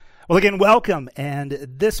Well, again, welcome. And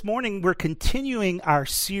this morning we're continuing our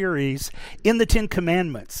series in the Ten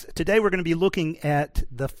Commandments. Today we're going to be looking at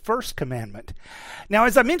the first commandment. Now,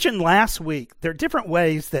 as I mentioned last week, there are different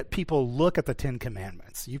ways that people look at the Ten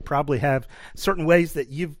Commandments. You probably have certain ways that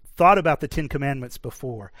you've thought about the Ten Commandments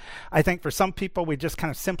before. I think for some people, we just kind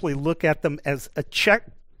of simply look at them as a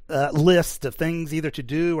list of things either to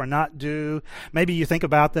do or not do. Maybe you think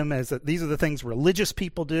about them as these are the things religious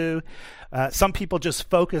people do. Some people just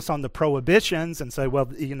focus on the prohibitions and say,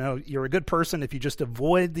 well, you know, you're a good person if you just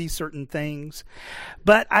avoid these certain things.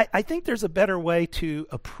 But I think there's a better way to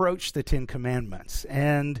approach the Ten Commandments.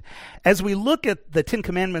 And as we look at the Ten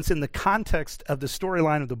Commandments in the context of the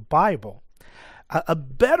storyline of the Bible, a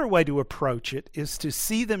better way to approach it is to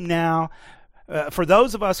see them now for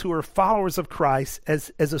those of us who are followers of Christ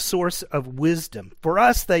as a source of wisdom. For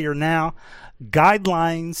us, they are now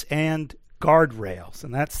guidelines and guardrails,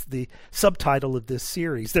 and that's the subtitle of this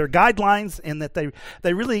series. They're guidelines in that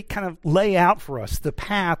they really kind of lay out for us the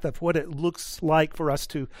path of what it looks like for us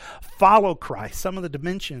to follow Christ, some of the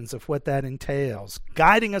dimensions of what that entails,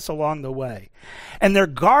 guiding us along the way. And they're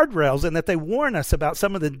guardrails in that they warn us about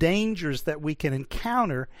some of the dangers that we can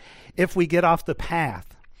encounter if we get off the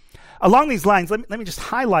path. Along these lines, let me just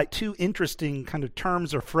highlight two interesting kind of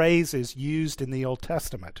terms or phrases used in the Old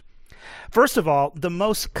Testament. First of all, the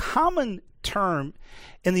most common term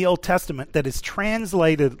in the Old Testament that is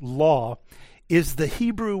translated law is the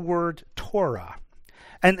Hebrew word Torah.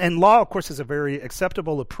 And law, of course, is a very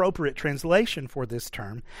acceptable, appropriate translation for this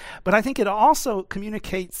term. But I think it also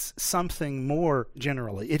communicates something more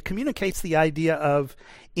generally. It communicates the idea of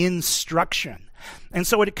instruction. And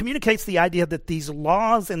so it communicates the idea that these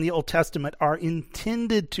laws in the Old Testament are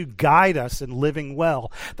intended to guide us in living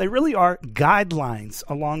well. They really are guidelines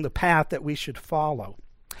along the path that we should follow.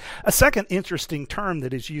 A second interesting term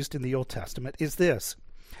that is used in the Old Testament is this.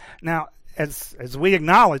 Now, as we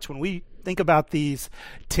acknowledge, when we think about these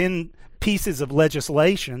 10 pieces of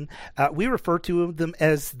legislation, we refer to them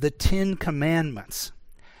as the 10 Commandments.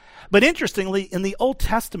 But interestingly, in the Old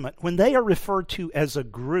Testament, when they are referred to as a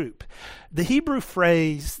group, the Hebrew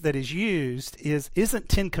phrase that is used isn't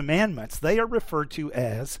 10 Commandments. They are referred to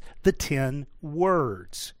as the 10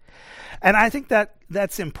 Words. And I think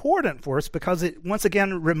that's important for us because it once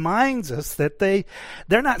again reminds us that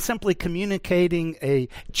they're not simply communicating a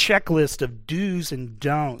checklist of do's and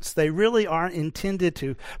don'ts. They really are intended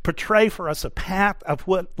to portray for us a path of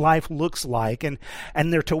what life looks like, and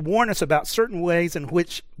they're to warn us about certain ways in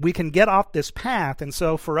which we can get off this path. And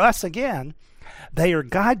so for us, again, they are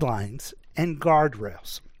guidelines and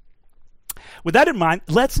guardrails. With that in mind,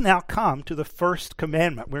 let's now come to the first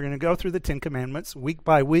commandment. We're going to go through the 10 Commandments week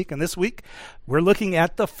by week, and this week we're looking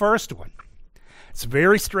at the first one. It's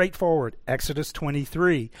very straightforward. Exodus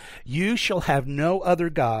 23, you shall have no other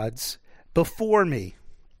gods before me.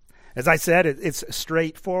 As I said, it's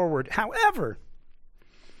straightforward. However,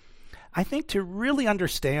 I think to really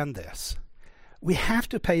understand this, we have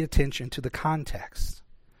to pay attention to the context.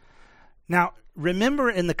 Now, remember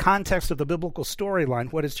in the context of the biblical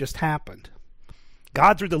storyline what has just happened.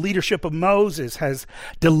 God, through the leadership of Moses, has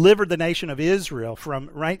delivered the nation of Israel from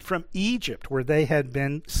Egypt, where they had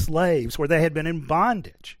been slaves, where they had been in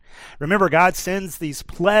bondage. Remember, God sends these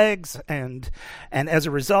plagues, and as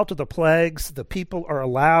a result of the plagues, the people are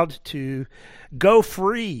allowed to go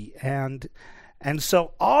free. And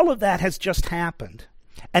so all of that has just happened.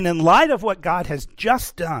 And in light of what God has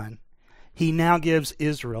just done, he now gives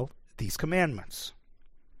Israel these commandments.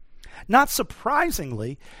 Not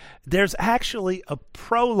surprisingly, there's actually a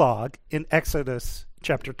prologue in Exodus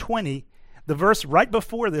chapter 20, the verse right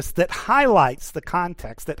before this, that highlights the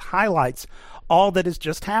context, that highlights all that has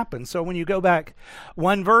just happened. So when you go back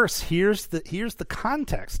one verse, here's the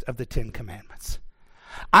context of the 10 Commandments.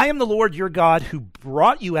 I am the Lord your God who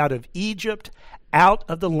brought you out of Egypt, out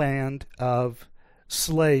of the land of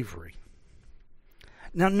slavery.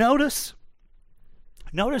 Now notice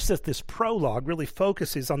that this prologue really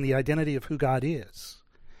focuses on the identity of who God is.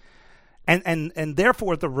 And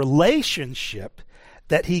therefore the relationship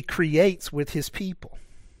that he creates with his people.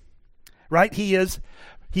 Right? He is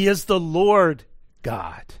the Lord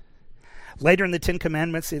God. Later in the 10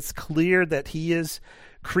 Commandments, it's clear that he is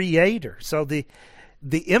creator. So the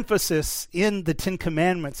emphasis in the 10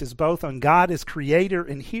 Commandments is both on God as creator,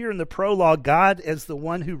 and here in the prologue, God as the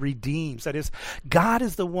one who redeems. That is, God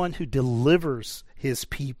is the one who delivers his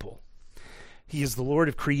people. He is the Lord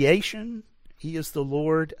of creation. He is the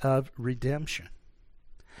Lord of redemption.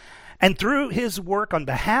 And through his work on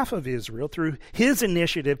behalf of Israel, through his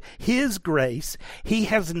initiative, his grace, he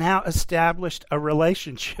has now established a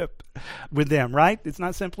relationship with them, right? It's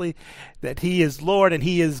not simply that he is Lord and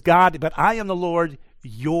he is God, but I am the Lord,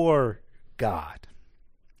 your God.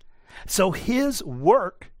 So his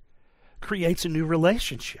work creates a new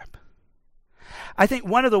relationship. I think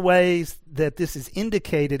one of the ways that this is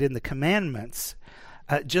indicated in the commandments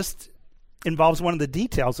just involves one of the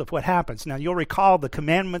details of what happens. Now, you'll recall the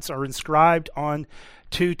commandments are inscribed on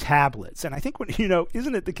 2 tablets. And I think,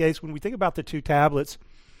 isn't it the case when we think about the 2 tablets,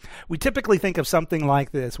 we typically think of something like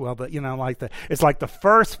this. Well, it's like the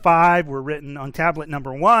first 5 were written on tablet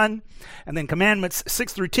number 1, and then commandments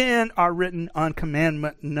 6 through 10 are written on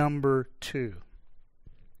commandment number 2.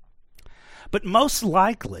 But most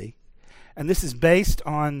likely, and this is based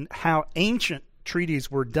on how ancient treaties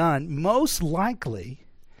were done, most likely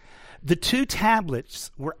the 2 tablets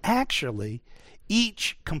were actually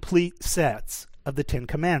each complete sets of the 10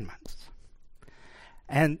 Commandments.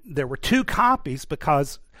 And there were 2 copies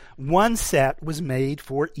because one set was made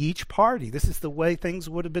for each party. This is the way things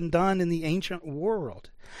would have been done in the ancient world.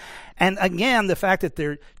 And again, the fact that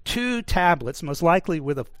there are 2 tablets, most likely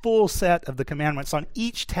with a full set of the commandments on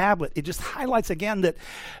each tablet, it just highlights again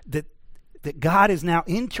that God is now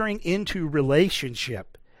entering into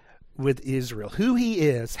relationship with Israel. Who he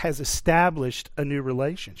is has established a new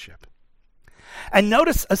relationship. And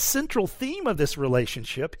notice a central theme of this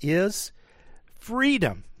relationship is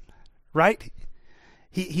freedom, right?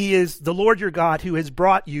 He is the Lord your God who has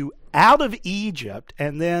brought you out of Egypt,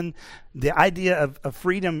 and then the idea of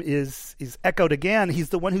freedom is echoed again. He's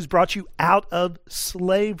the one who's brought you out of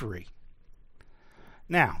slavery.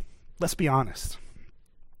 Now, let's be honest.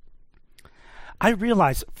 I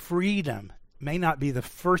realize freedom may not be the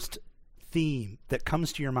first theme that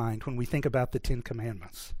comes to your mind when we think about the 10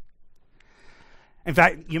 Commandments. In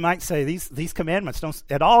fact, you might say these commandments don't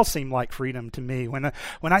at all seem like freedom to me. When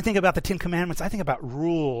I think about the 10 Commandments, I think about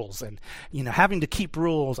rules and having to keep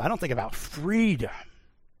rules. I don't think about freedom.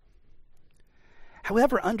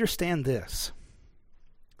 However, understand this.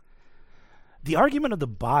 The argument of the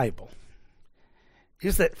Bible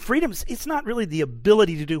is that freedom, it's not really the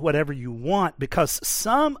ability to do whatever you want, because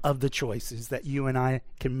some of the choices that you and I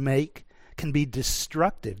can make can be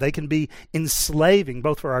destructive. They can be enslaving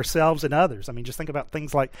both for ourselves and others. I mean, just think about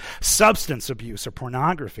things like substance abuse or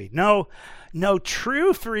pornography. No,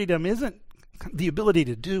 true freedom isn't the ability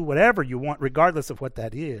to do whatever you want, regardless of what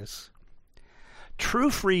that is. True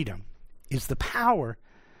freedom is the power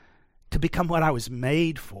to become what I was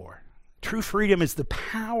made for. True freedom is the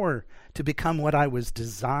power to become what I was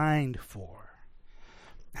designed for.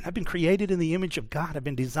 And I've been created in the image of God. I've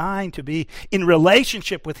been designed to be in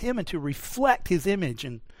relationship with him and to reflect his image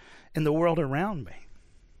in the world around me.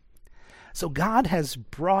 So God has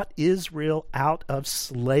brought Israel out of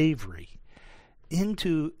slavery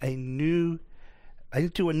into a new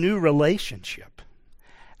relationship.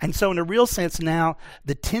 And so in a real sense now,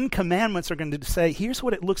 the 10 Commandments are going to say, here's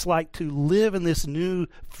what it looks like to live in this new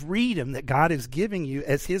freedom that God is giving you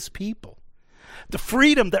as his people. The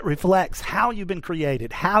freedom that reflects how you've been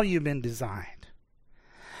created, how you've been designed.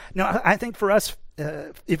 Now, I think for us,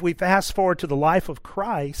 if we fast forward to the life of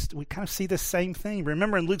Christ, we kind of see the same thing.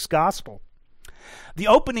 Remember in Luke's gospel, the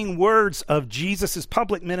opening words of Jesus'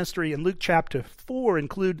 public ministry in Luke chapter 4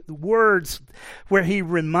 include words where he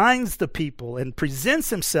reminds the people and presents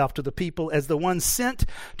himself to the people as the one sent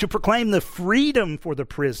to proclaim the freedom for the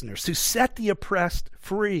prisoners, to set the oppressed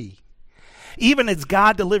free. Even as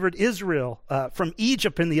God delivered Israel from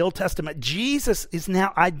Egypt in the Old Testament, Jesus is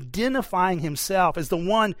now identifying himself as the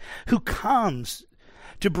one who comes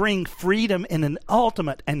to bring freedom in an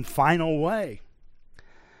ultimate and final way.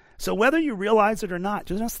 So whether you realize it or not,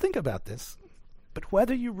 just think about this, but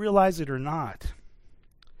whether you realize it or not,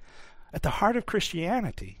 at the heart of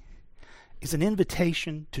Christianity is an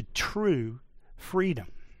invitation to true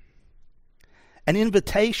freedom. An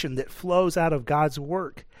invitation that flows out of God's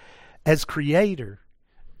work as creator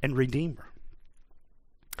and redeemer.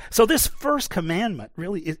 So this first commandment,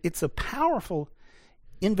 really, it's a powerful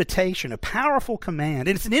invitation, a powerful command.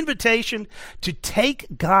 It's an invitation to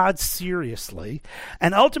take God seriously,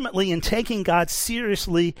 and ultimately in taking God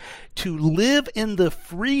seriously, to live in the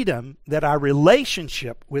freedom that our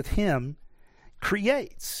relationship with him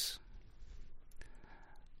creates.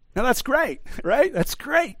 Now that's great, right? That's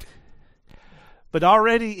great. But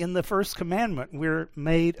already in the first commandment, we're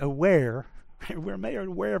made aware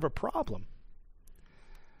of a problem.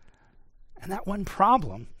 And that one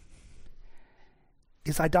problem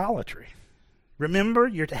is idolatry. Remember,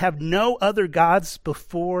 you're to have no other gods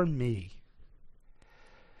before me.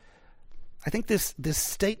 I think this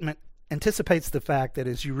statement anticipates the fact that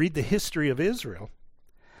as you read the history of Israel,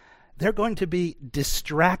 they're going to be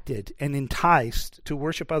distracted and enticed to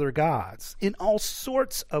worship other gods in all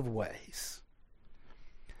sorts of ways.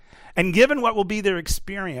 And given what will be their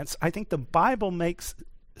experience, I think the Bible makes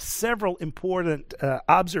several important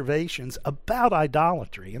observations about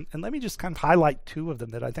idolatry. And let me just kind of highlight two of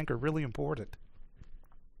them that I think are really important.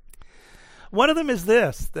 One of them is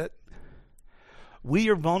this, that we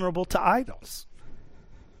are vulnerable to idols.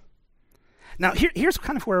 Now, here's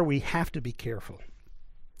kind of where we have to be careful.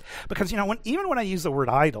 Because, even when I use the word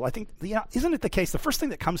idol, I think, isn't it the case, the first thing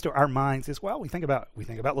that comes to our minds is, well, we think about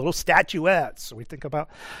little statuettes, or we think about,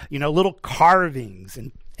 little carvings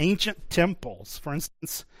in ancient temples. For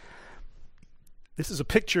instance, this is a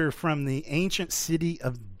picture from the ancient city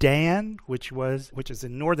of Dan, which is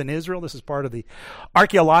in northern Israel. This is part of the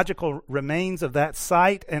archaeological remains of that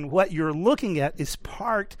site, and what you're looking at is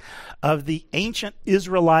part of the ancient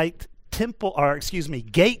Israelite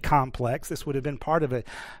gate complex. This would have been part of a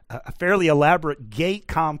fairly elaborate gate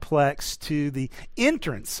complex to the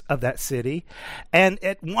entrance of that city. And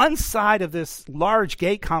at one side of this large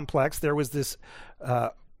gate complex, there was this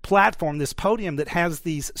platform, this podium that has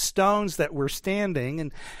these stones that were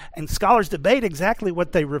standing, and scholars debate exactly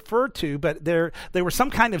what they refer to, but they were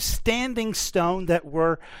some kind of standing stone that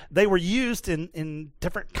were used in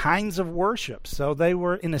different kinds of worship. So they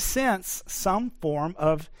were, in a sense, some form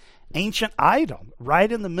of ancient idol right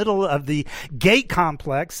in the middle of the gate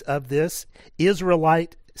complex of this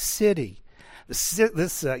Israelite city.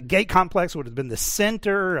 This gate complex would have been the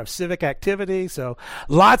center of civic activity, so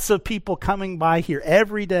lots of people coming by here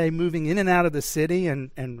every day, moving in and out of the city, and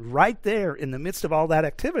right there in the midst of all that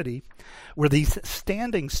activity were these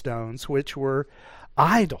standing stones, which were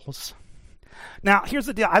idols. Now, here's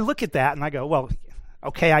the deal. I look at that and I go, well,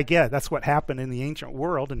 okay, I get it. That's what happened in the ancient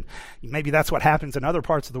world, and maybe that's what happens in other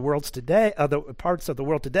parts of the world today.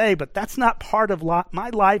 But that's not part of my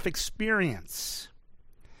life experience.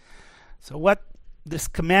 So what this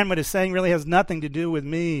commandment is saying really has nothing to do with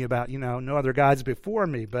me about no other gods before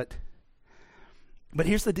me. But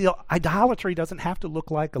here's the deal: idolatry doesn't have to look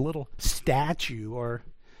like a little statue or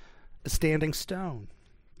a standing stone.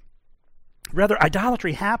 Rather,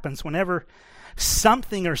 idolatry happens whenever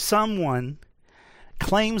something or someone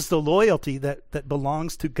claims the loyalty that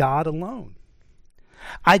belongs to God alone.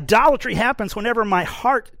 Idolatry happens whenever my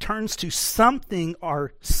heart turns to something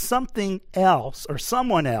or something else or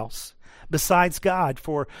someone else besides God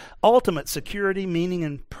for ultimate security, meaning,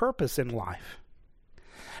 and purpose in life.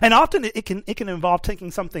 And often it can involve taking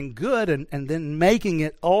something good and then making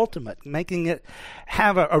it ultimate, making it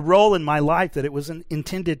have a role in my life that it wasn't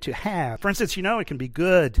intended to have. For instance, it can be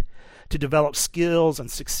good to develop skills and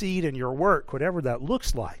succeed in your work, whatever that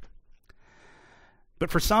looks like. But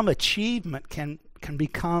for some, achievement can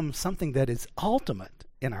become something that is ultimate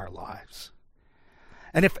in our lives.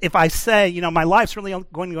 And if I say, my life's really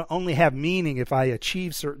going to only have meaning if I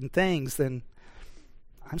achieve certain things, then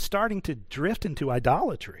I'm starting to drift into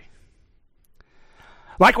idolatry.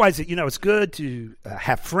 Likewise, it's good to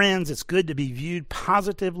have friends. It's good to be viewed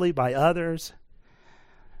positively by others.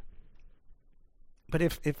 But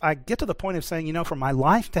if I get to the point of saying, for my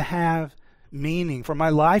life to have meaning, for my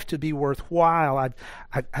life to be worthwhile,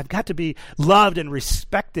 I've got to be loved and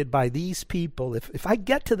respected by these people. If I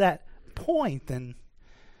get to that point, then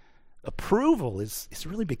approval is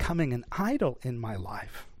really becoming an idol in my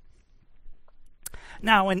life.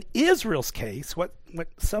 Now, in Israel's case, what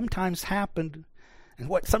sometimes happened and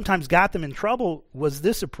what sometimes got them in trouble was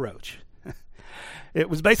this approach. It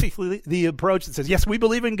was basically the approach that says, yes, we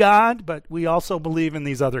believe in God, but we also believe in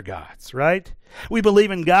these other gods, right? We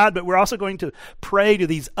believe in God, but we're also going to pray to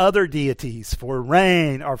these other deities for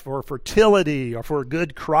rain or for fertility or for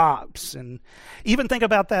good crops. And even think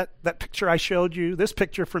about that picture I showed you, this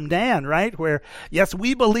picture from Dan, right? Where, yes,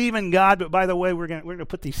 we believe in God, but by the way, we're going to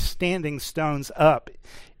put these standing stones up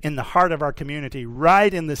in the heart of our community,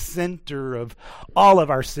 right in the center of all of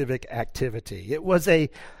our civic activity. It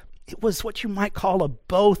was what you might call a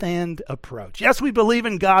both-and approach. Yes, we believe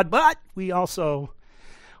in God, but we also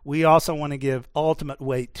want to give ultimate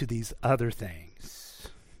weight to these other things.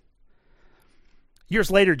 Years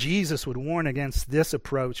later, Jesus would warn against this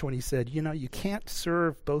approach when he said, you can't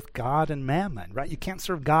serve both God and mammon, right? You can't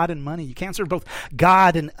serve God and money. You can't serve both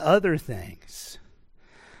God and other things.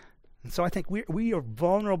 And so I think we are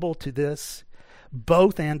vulnerable to this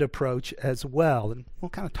both and approach as well, and we'll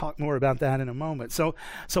kind of talk more about that in a moment. So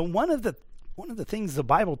one of the things the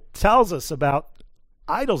Bible tells us about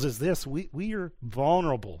idols is this: we are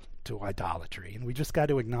vulnerable to idolatry, and we just got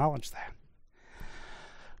to acknowledge that.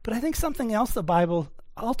 But I think something else the Bible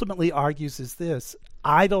ultimately argues is this: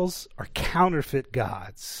 idols are counterfeit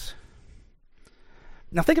gods.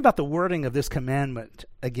 Now think about the wording of this commandment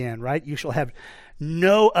again, right? You shall have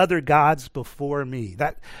no other gods before me.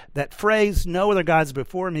 That phrase, no other gods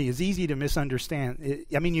before me, is easy to misunderstand.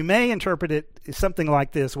 You may interpret it as something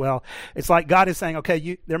like this. Well, it's like God is saying,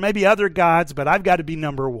 okay, there may be other gods, but I've got to be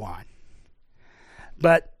number one.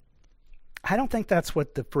 But I don't think that's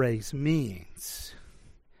what the phrase means.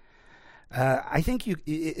 I think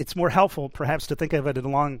it's more helpful perhaps to think of it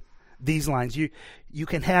along these lines. You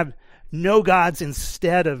can have no gods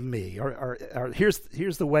instead of me. Or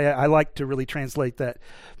here's the way I like to really translate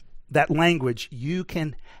that language. You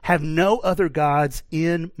can have no other gods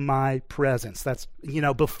in my presence. That's,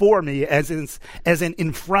 before me, as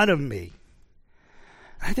in front of me.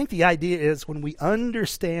 I think the idea is when we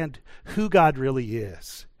understand who God really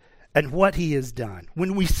is and what he has done,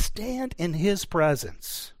 when we stand in his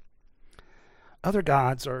presence, other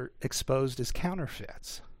gods are exposed as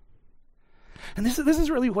counterfeits. And this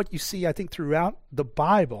is really what you see, I think, throughout the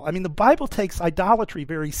Bible. The Bible takes idolatry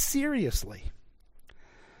very seriously.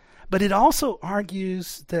 But it also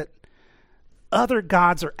argues that other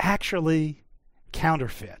gods are actually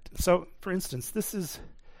counterfeit. So, for instance, this is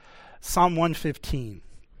Psalm 115.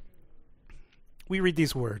 We read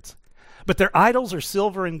these words. But their idols are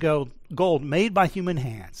silver and gold made by human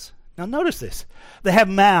hands. Now notice this. They have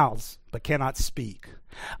mouths, but cannot speak.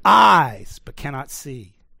 Eyes, but cannot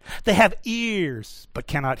see. They have ears, but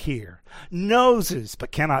cannot hear. Noses,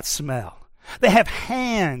 but cannot smell. They have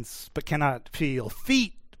hands, but cannot feel.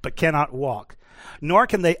 Feet, but cannot walk. Nor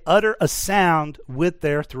can they utter a sound with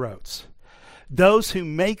their throats. Those who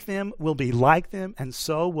make them will be like them, and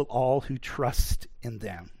so will all who trust in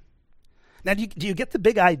them. Now, do you get the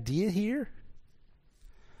big idea here?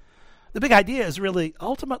 The big idea is really,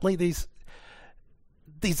 ultimately, these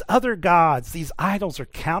other gods, these idols are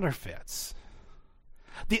counterfeits.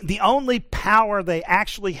 The only power they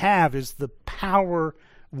actually have is the power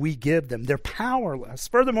we give them. They're powerless.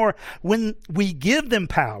 Furthermore, when we give them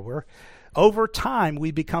power, over time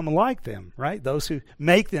we become like them, right? Those who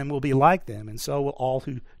make them will be like them, and so will all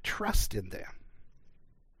who trust in them.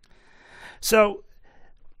 So,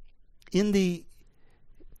 in the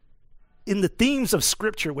themes of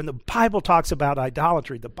Scripture, when the Bible talks about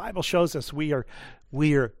idolatry, the Bible shows us we are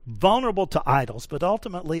vulnerable to idols, but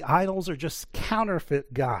ultimately idols are just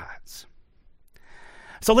counterfeit gods.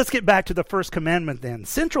 So let's get back to the first commandment then.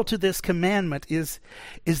 Central to this commandment is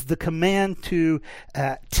the command to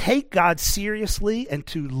take God seriously and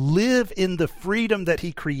to live in the freedom that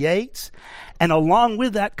he creates. And along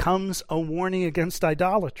with that comes a warning against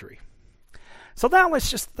idolatry. So now let's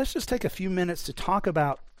just take a few minutes to talk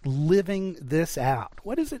about living this out.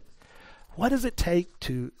 What does it take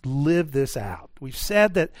to live this out? We've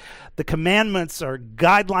said that the commandments are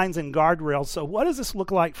guidelines and guardrails. So what does this look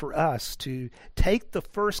like for us to take the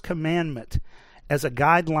first commandment as a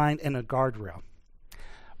guideline and a guardrail?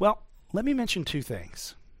 Well, let me mention two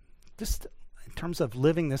things, just in terms of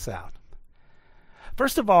living this out.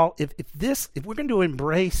 First of all, if we're going to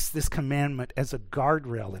embrace this commandment as a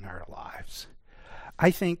guardrail in our lives, I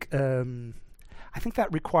think that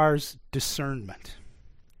requires discernment.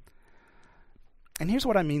 And here's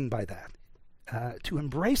what I mean by that. To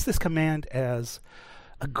embrace this command as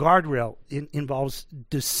a guardrail involves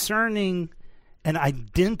discerning and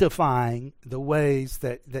identifying the ways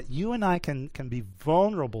that you and I can be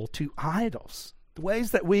vulnerable to idols, the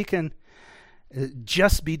ways that we can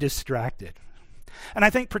just be distracted. And I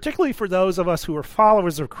think particularly for those of us who are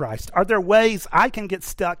followers of Christ, are there ways I can get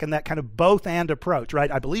stuck in that kind of both-and approach,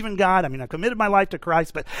 right? I believe in God. I've committed my life to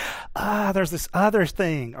Christ, but there's this other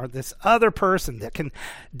thing or this other person that can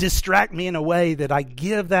distract me in a way that I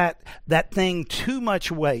give that thing too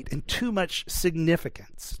much weight and too much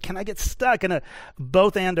significance. Can I get stuck in a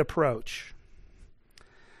both-and approach?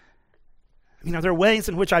 There are ways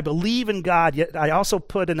in which I believe in God, yet I also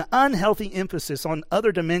put an unhealthy emphasis on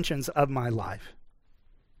other dimensions of my life.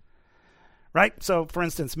 Right? So, for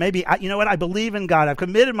instance, maybe, I believe in God. I've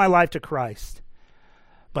committed my life to Christ.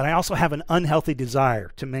 But I also have an unhealthy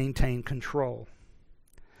desire to maintain control.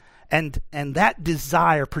 And that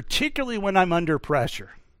desire, particularly when I'm under pressure,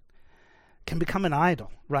 can become an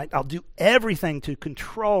idol, right? I'll do everything to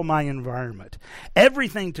control my environment,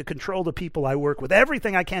 everything to control the people I work with,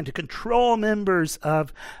 everything I can to control members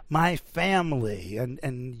of my family. And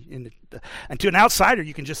to an outsider,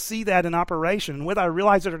 you can just see that in operation. And whether I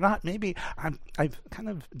realize it or not, maybe I've kind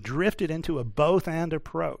of drifted into a both-and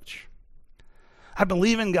approach. I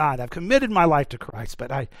believe in God. I've committed my life to Christ,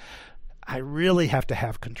 but I really have to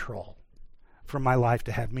have control for my life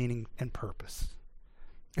to have meaning and purpose.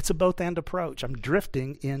 It's a both-and approach. I'm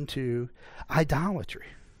drifting into idolatry.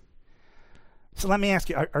 So let me ask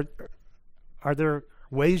you, are there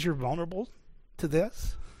ways you're vulnerable to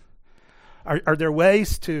this? Are there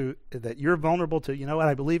ways that you're vulnerable to, you know what,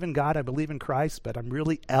 I believe in God, I believe in Christ, but I'm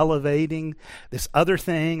really elevating this other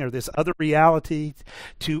thing or this other reality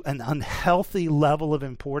to an unhealthy level of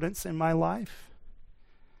importance in my life?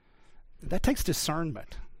 That takes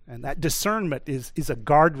discernment. And that discernment is a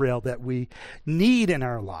guardrail that we need in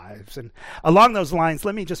our lives. And along those lines,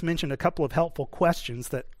 let me just mention a couple of helpful questions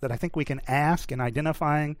that I think we can ask in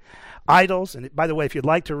identifying idols. And by the way, if you'd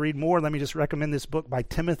like to read more, let me just recommend this book by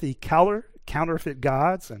Timothy Keller, Counterfeit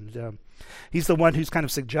Gods. And he's the one who's kind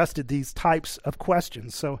of suggested these types of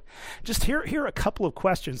questions. So just here are a couple of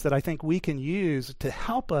questions that I think we can use to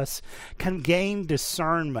help us kind of gain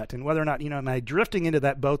discernment and whether or not, am I drifting into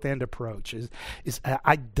that both-and approach? Is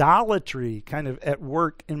idolatry kind of at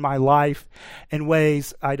work in my life in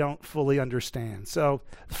ways I don't fully understand? So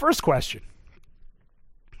the first question,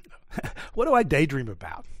 what do I daydream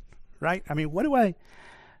about? Right? I mean, what do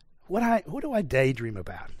I daydream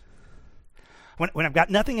about? When I've got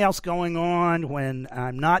nothing else going on, when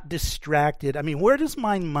I'm not distracted, I mean, where does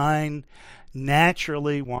my mind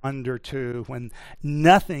naturally wander to when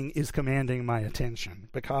nothing is commanding my attention?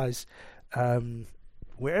 Because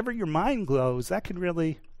wherever your mind goes, that can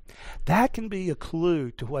be a clue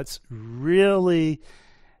to what's really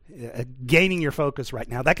gaining your focus right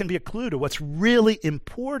now. That can be a clue to what's really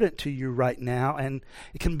important to you right now, and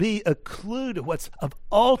it can be a clue to what's of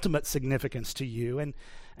ultimate significance to you.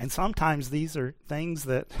 And sometimes these are things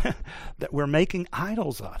that that we're making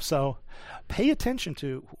idols of. So pay attention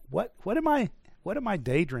to what am I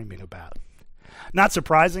daydreaming about? Not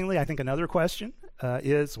surprisingly, I think another question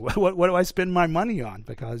is what do I spend my money on?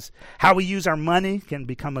 Because how we use our money can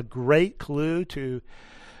become a great clue to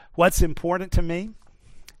what's important to me.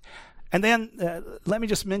 And then let me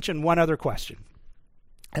just mention one other question,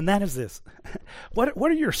 and that is this: what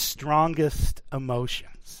are your strongest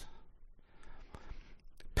emotions?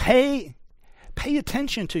 Pay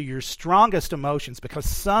attention to your strongest emotions, because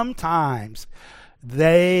sometimes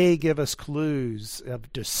they give us clues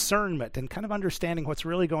of discernment and kind of understanding what's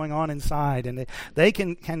really going on inside. And they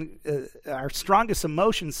can our strongest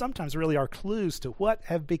emotions sometimes really are clues to what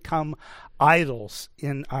have become idols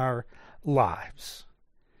in our lives.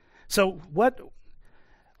 So what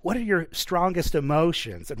are your strongest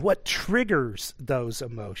emotions, and what triggers those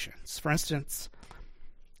emotions? For instance,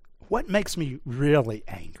 what makes me really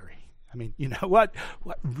angry? I mean, what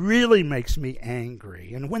really makes me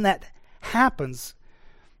angry? And when that happens,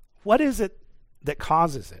 what is it that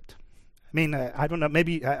causes it? I mean, I don't know.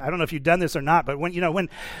 Maybe I don't know if you've done this or not. But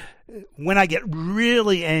when I get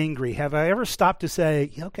really angry, have I ever stopped to say,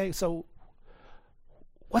 okay, so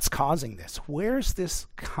what's causing this? Where's this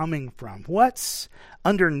coming from? What's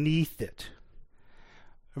underneath it?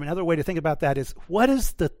 I mean, another way to think about that is, what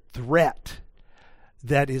is the threat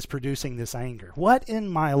that is producing this anger? What in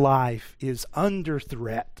my life is under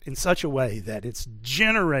threat in such a way that it's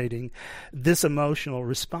generating this emotional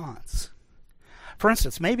response? For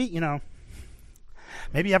instance, maybe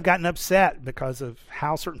I've gotten upset because of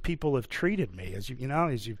how certain people have treated me as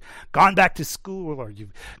you've gone back to school, or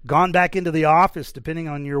you've gone back into the office, depending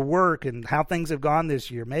on your work and how things have gone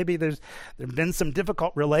this year. Maybe there've been some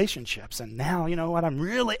difficult relationships, and now, I'm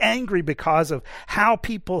really angry because of how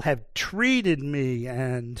people have treated me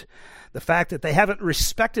and the fact that they haven't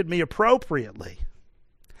respected me appropriately.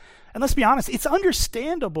 And let's be honest, it's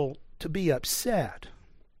understandable to be upset.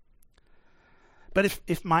 But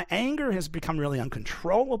if my anger has become really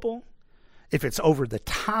uncontrollable, if it's over the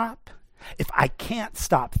top, if I can't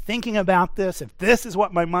stop thinking about this, if this is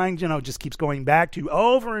what my mind, just keeps going back to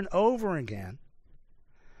over and over again,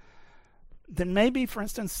 then maybe, for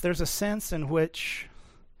instance, there's a sense in which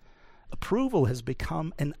approval has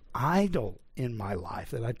become an idol in my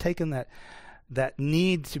life, that I've taken that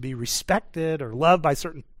need to be respected or loved by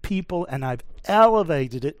certain people, and I've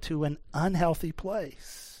elevated it to an unhealthy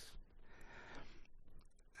place.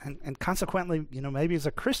 And consequently, maybe as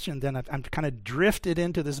a Christian, then I'm kind of drifted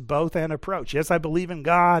into this both-and approach. Yes, I believe in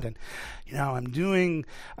God, and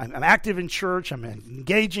I'm active in church, I'm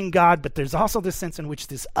engaging God, but there's also this sense in which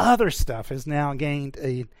this other stuff has now gained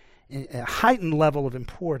a heightened level of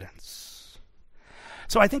importance.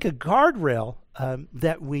 So I think a guardrail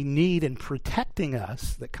that we need in protecting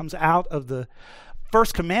us, that comes out of the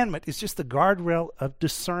first commandment, is just the guardrail of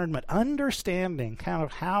discernment, understanding kind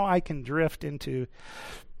of how I can drift into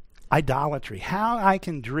idolatry, how I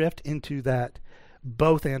can drift into that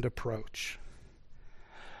both-and approach.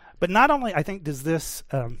 But not only, I think, does this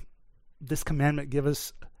commandment give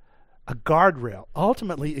us a guardrail.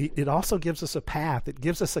 Ultimately, it also gives us a path. It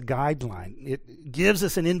gives us a guideline. It gives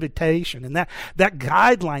us an invitation. And that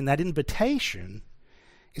guideline, that invitation,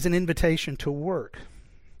 is an invitation to work.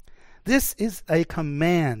 This is a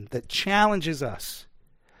command that challenges us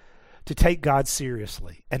to take God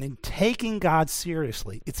seriously. And in taking God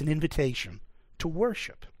seriously, it's an invitation to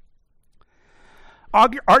worship.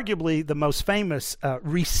 Arguably, the most famous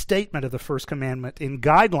restatement of the first commandment in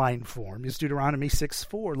guideline form is Deuteronomy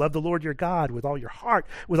 6:4. Love the Lord your God with all your heart,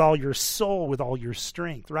 with all your soul, with all your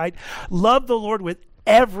strength, right? Love the Lord with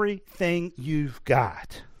everything you've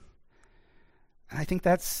got. And I think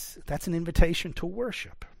that's an invitation to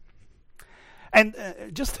worship. And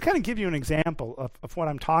just to kind of give you an example of what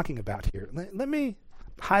I'm talking about here, let me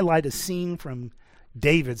highlight a scene from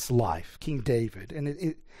David's life, King David.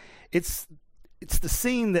 And it's the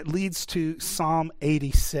scene that leads to Psalm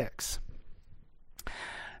 86.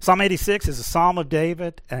 Psalm 86 is a psalm of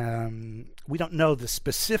David. We don't know the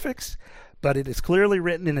specifics, but it is clearly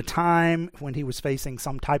written in a time when he was facing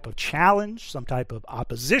some type of challenge, some type of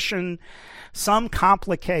opposition, some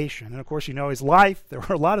complication. And of course, you know his life. There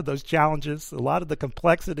were a lot of those challenges, a lot of the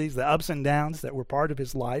complexities, the ups and downs that were part of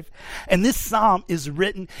his life. And this psalm is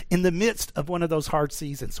written in the midst of one of those hard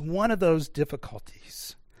seasons, one of those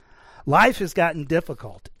difficulties. Life has gotten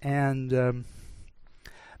difficult, and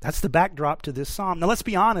that's the backdrop to this psalm. Now, let's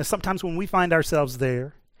be honest. Sometimes when we find ourselves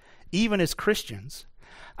there, even as Christians,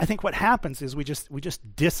 I think what happens is we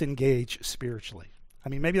just disengage spiritually. I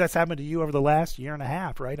mean, maybe that's happened to you over the last year and a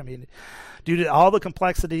half, right? I mean, due to all the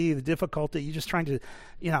complexity, the difficulty, you're just trying to,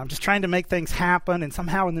 I'm just trying to make things happen, and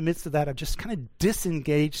somehow in the midst of that, I've just kind of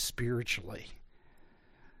disengaged spiritually.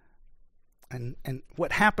 And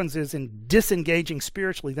what happens is in disengaging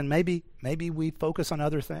spiritually, then maybe we focus on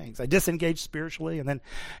other things. I disengage spiritually, and then,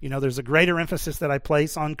 there's a greater emphasis that I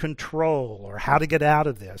place on control or how to get out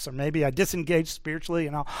of this. Or maybe I disengage spiritually,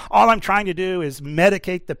 and all I'm trying to do is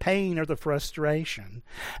medicate the pain or the frustration.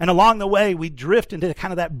 And along the way, we drift into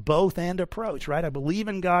kind of that both-and approach, right? I believe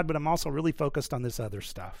in God, but I'm also really focused on this other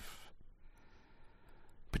stuff.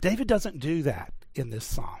 But David doesn't do that in this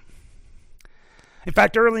psalm. In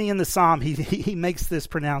fact, early in the psalm, he makes this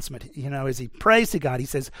pronouncement. As he prays to God, he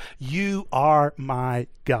says, "You are my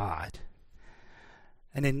God."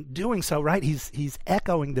 And in doing so, right, he's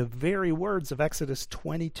echoing the very words of Exodus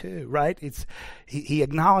 22, right? He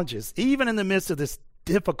acknowledges, even in the midst of this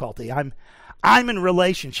difficulty, I'm in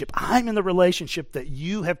relationship. I'm in the relationship that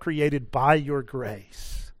you have created by your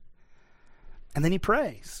grace. And then he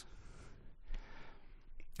prays.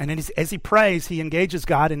 And as he prays, he engages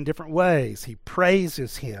God in different ways. He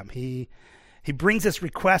praises him. He brings his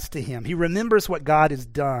request to him. He remembers what God has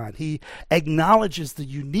done. He acknowledges the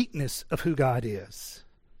uniqueness of who God is.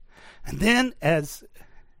 And then as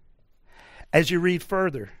you read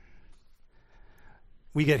further,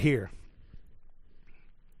 we get here.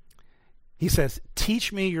 He says,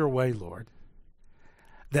 "Teach me your way, Lord,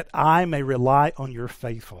 that I may rely on your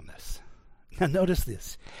faithfulness." Now notice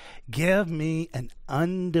this. "Give me an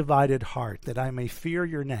undivided heart that I may fear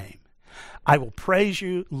your name. I will praise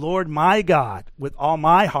you, Lord my God, with all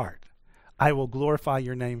my heart. I will glorify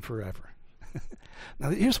your name forever."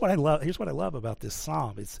 Now here's what I love. Here's what I love about this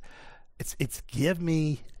psalm. It's give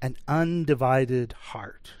me an undivided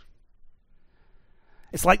heart.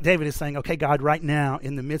 It's like David is saying, okay, God, right now,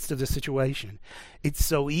 in the midst of this situation, it's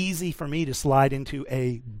so easy for me to slide into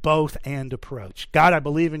a both-and approach. God, I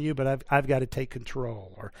believe in you, but I've got to take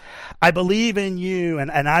control. Or I believe in you,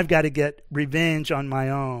 and I've got to get revenge on my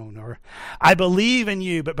own. Or I believe in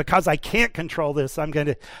you, but because I can't control this, I'm going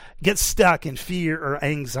to get stuck in fear or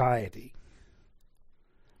anxiety.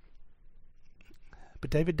 But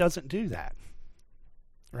David doesn't do that,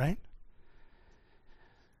 right?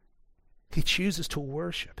 He chooses to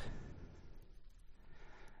worship.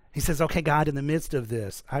 He says, okay, God, in the midst of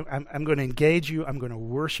this, I'm going to engage you. I'm going to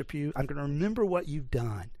worship you. I'm going to remember what you've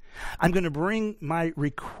done. I'm going to bring my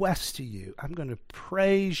requests to you. I'm going to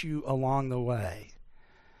praise you along the way.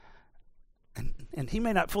 And he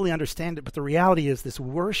may not fully understand it, but the reality is this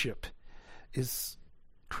worship is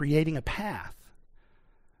creating a path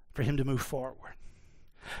for him to move forward.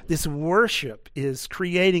 This worship is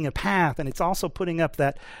creating a path, and it's also putting up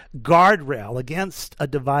that guardrail against a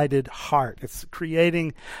divided heart. It's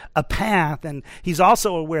creating a path, and he's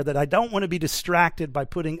also aware that I don't want to be distracted by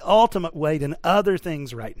putting ultimate weight in other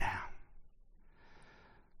things right now.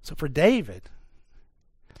 So for David,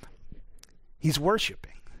 he's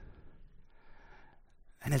worshiping.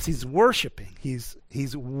 And as he's worshiping, he's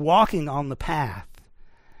walking on the path,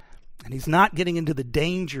 and he's not getting into the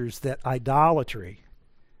dangers that idolatry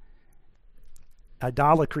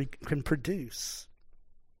can produce.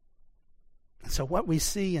 So what we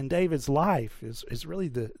see in David's life is really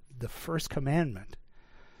the first commandment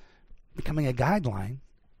becoming a guideline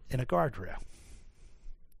and a guardrail.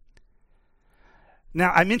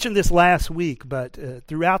 Now, I mentioned this last week, but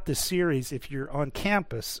throughout this series, if you're on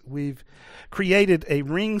campus, we've created a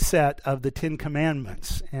ring set of the 10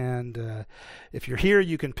 Commandments. And if you're here,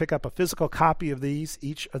 you can pick up a physical copy of these.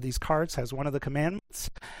 Each of these cards has one of the commandments.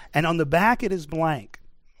 And on the back, it is blank.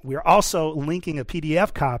 We're also linking a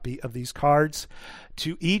PDF copy of these cards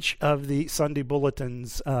to each of the Sunday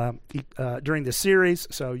bulletins during the series,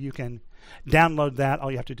 so you can download that. All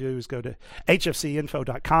you have to do is go to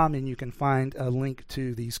hfcinfo.com and you can find a link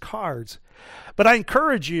to these cards. But I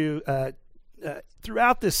encourage you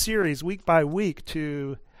throughout this series, week by week,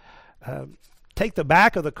 to take the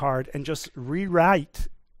back of the card and just rewrite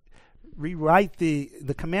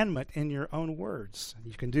the commandment in your own words.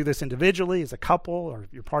 You can do this individually as a couple, or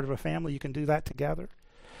if you're part of a family, you can do that together.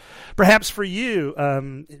 Perhaps for you,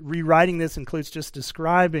 rewriting this includes just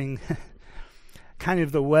describing kind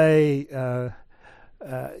of the way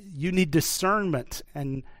you need discernment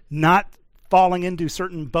and not falling into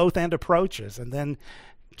certain both and approaches, and then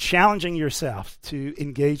challenging yourself to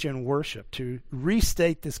engage in worship, to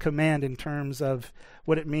restate this command in terms of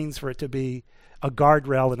what it means for it to be a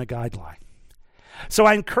guardrail and a guideline. So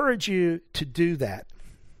I encourage you to do that.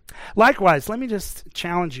 Likewise, let me just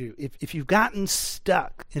challenge you, if you've gotten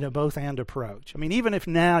stuck in a both and approach, I mean, even if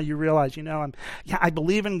now you realize, I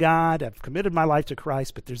believe in God, I've committed my life to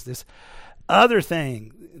Christ, but there's this other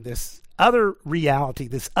thing, this other reality,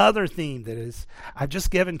 this other theme that is I've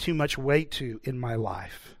just given too much weight to in my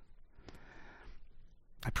life.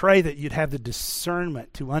 I pray that you'd have the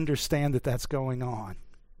discernment to understand that that's going on.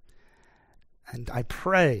 And I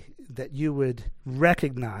pray that you would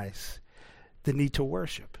recognize the need to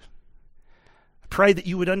worship. I pray that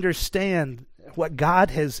you would understand what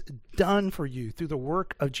God has done for you through the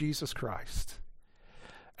work of Jesus Christ.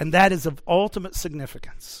 And that is of ultimate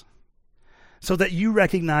significance, so that you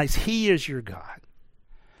recognize He is your God.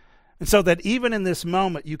 And so that even in this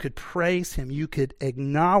moment you could praise Him, you could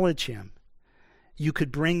acknowledge Him, you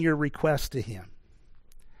could bring your request to Him.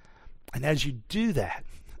 And as you do that,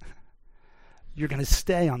 you're going to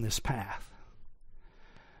stay on this path.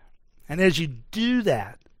 And as you do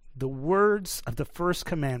that, the words of the first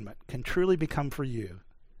commandment can truly become for you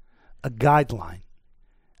a guideline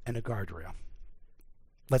and a guardrail.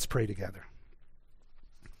 Let's pray together.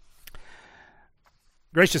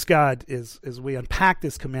 Gracious God, as we unpack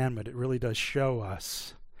this commandment, it really does show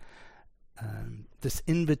us this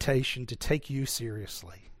invitation to take you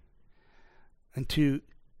seriously and to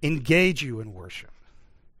engage you in worship.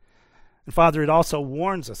 And Father, it also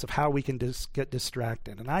warns us of how we can get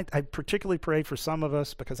distracted. And I particularly pray for some of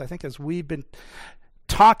us, because I think as we've been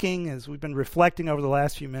talking, as we've been reflecting over the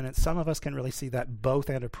last few minutes, some of us can really see that both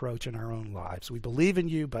and approach in our own lives. We believe in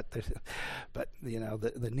you, but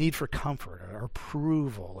the need for comfort or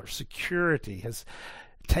approval or security has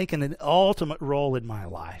taken an ultimate role in my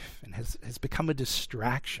life and has become a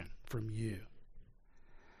distraction from you.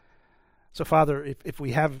 So Father, if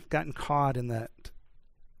we have gotten caught in that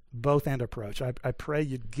both and approach, I pray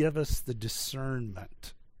you'd give us the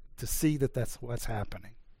discernment to see that that's what's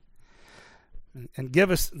happening. And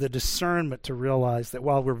give us the discernment to realize that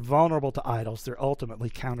while we're vulnerable to idols, they're ultimately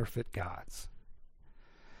counterfeit gods.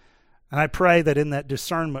 And I pray that in that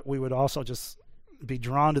discernment we would also just be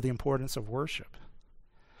drawn to the importance of worship.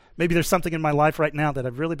 Maybe there's something in my life right now that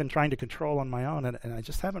I've really been trying to control on my own, and I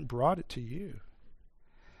just haven't brought it to you.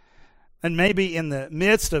 And maybe in the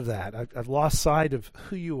midst of that, I've lost sight of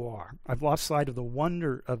who you are. I've lost sight of the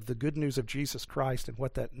wonder of the good news of Jesus Christ and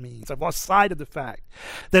what that means. I've lost sight of the fact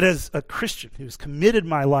that as a Christian who's committed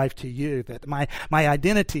my life to you, that my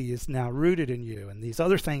identity is now rooted in you, and these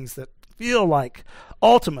other things that feel like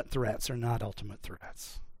ultimate threats are not ultimate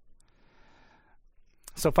threats.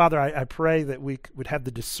 So, Father, I pray that we would have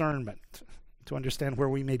the discernment to understand where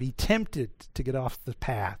we may be tempted to get off the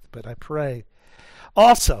path, but I pray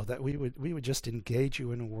also that we would just engage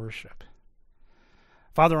you in worship.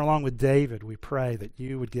 Father, along with David, we pray that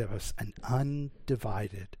you would give us an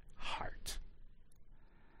undivided heart.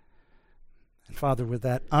 And Father, with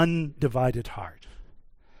that undivided heart,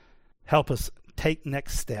 help us take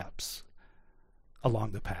next steps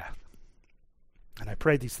along the path. And I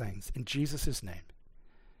pray these things in Jesus' name.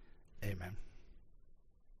 Amen.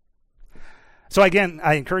 So again,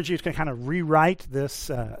 I encourage you to kind of rewrite this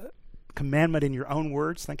commandment in your own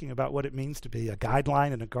words, thinking about what it means to be a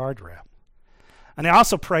guideline and a guardrail. And I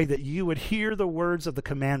also pray that you would hear the words of the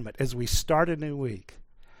commandment as we start a new week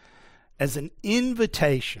as an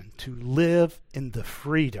invitation to live in the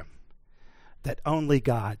freedom that only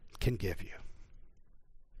God can give you.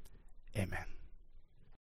 Amen.